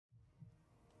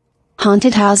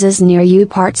Haunted Houses Near You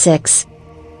Part 6.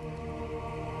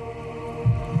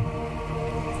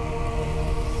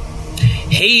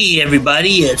 Hey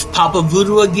everybody, it's Papa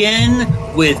Voodoo again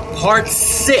with part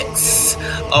 6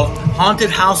 of Haunted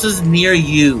Houses Near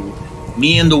You.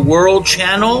 Me and the World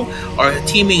Channel are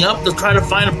teaming up to try to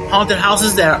find haunted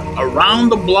houses that are around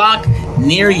the block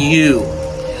near you.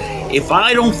 If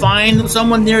I don't find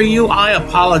someone near you, I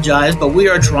apologize, but we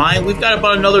are trying. We've got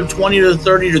about another 20 to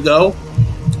 30 to go.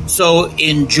 So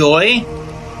enjoy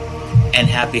and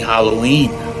happy Halloween.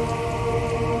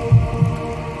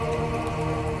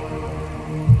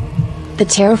 The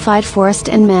Terrified Forest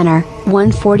and Manor,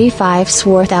 145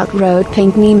 Swarthout Road,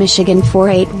 Pinckney, Michigan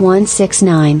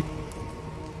 48169.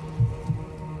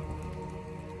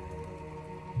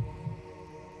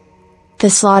 The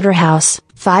Slaughterhouse,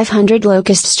 500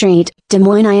 Locust Street, Des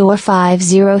Moines, Iowa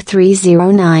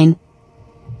 50309.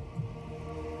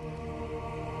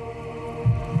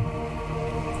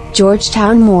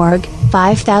 Georgetown Morgue,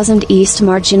 5000 East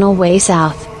Marginal Way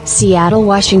South, Seattle,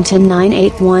 Washington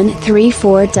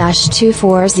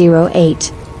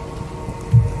 98134-2408.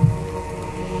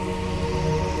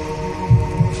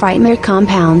 Frightmare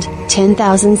Compound,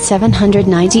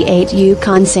 10798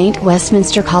 Yukon, St.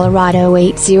 Westminster, Colorado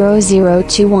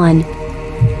 80021.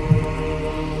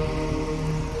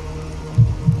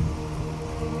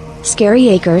 Scary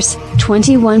Acres,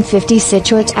 2150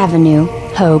 Scituate Avenue,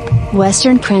 Hope,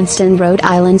 Western Princeton, Rhode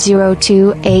Island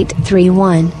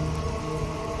 02831.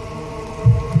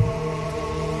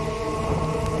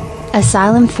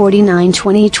 Asylum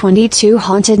 492022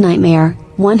 Haunted Nightmare,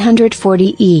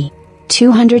 140 E.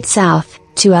 200 South,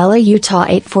 Tooele, Utah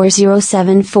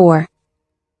 84074.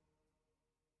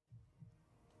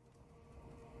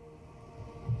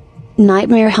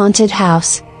 Nightmare Haunted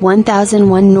House,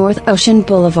 1001 North Ocean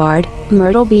Boulevard,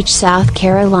 Myrtle Beach, South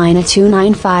Carolina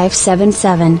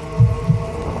 29577.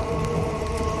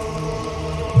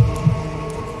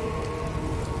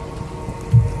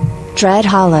 Dread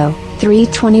Hollow,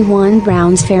 321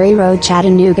 Browns Ferry Road,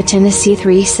 Chattanooga, Tennessee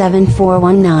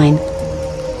 37419.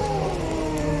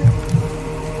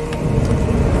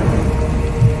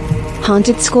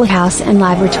 Haunted Schoolhouse and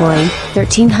Laboratory,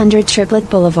 1300 Triplet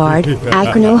Boulevard,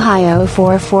 Akron, Ohio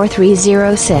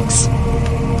 44306.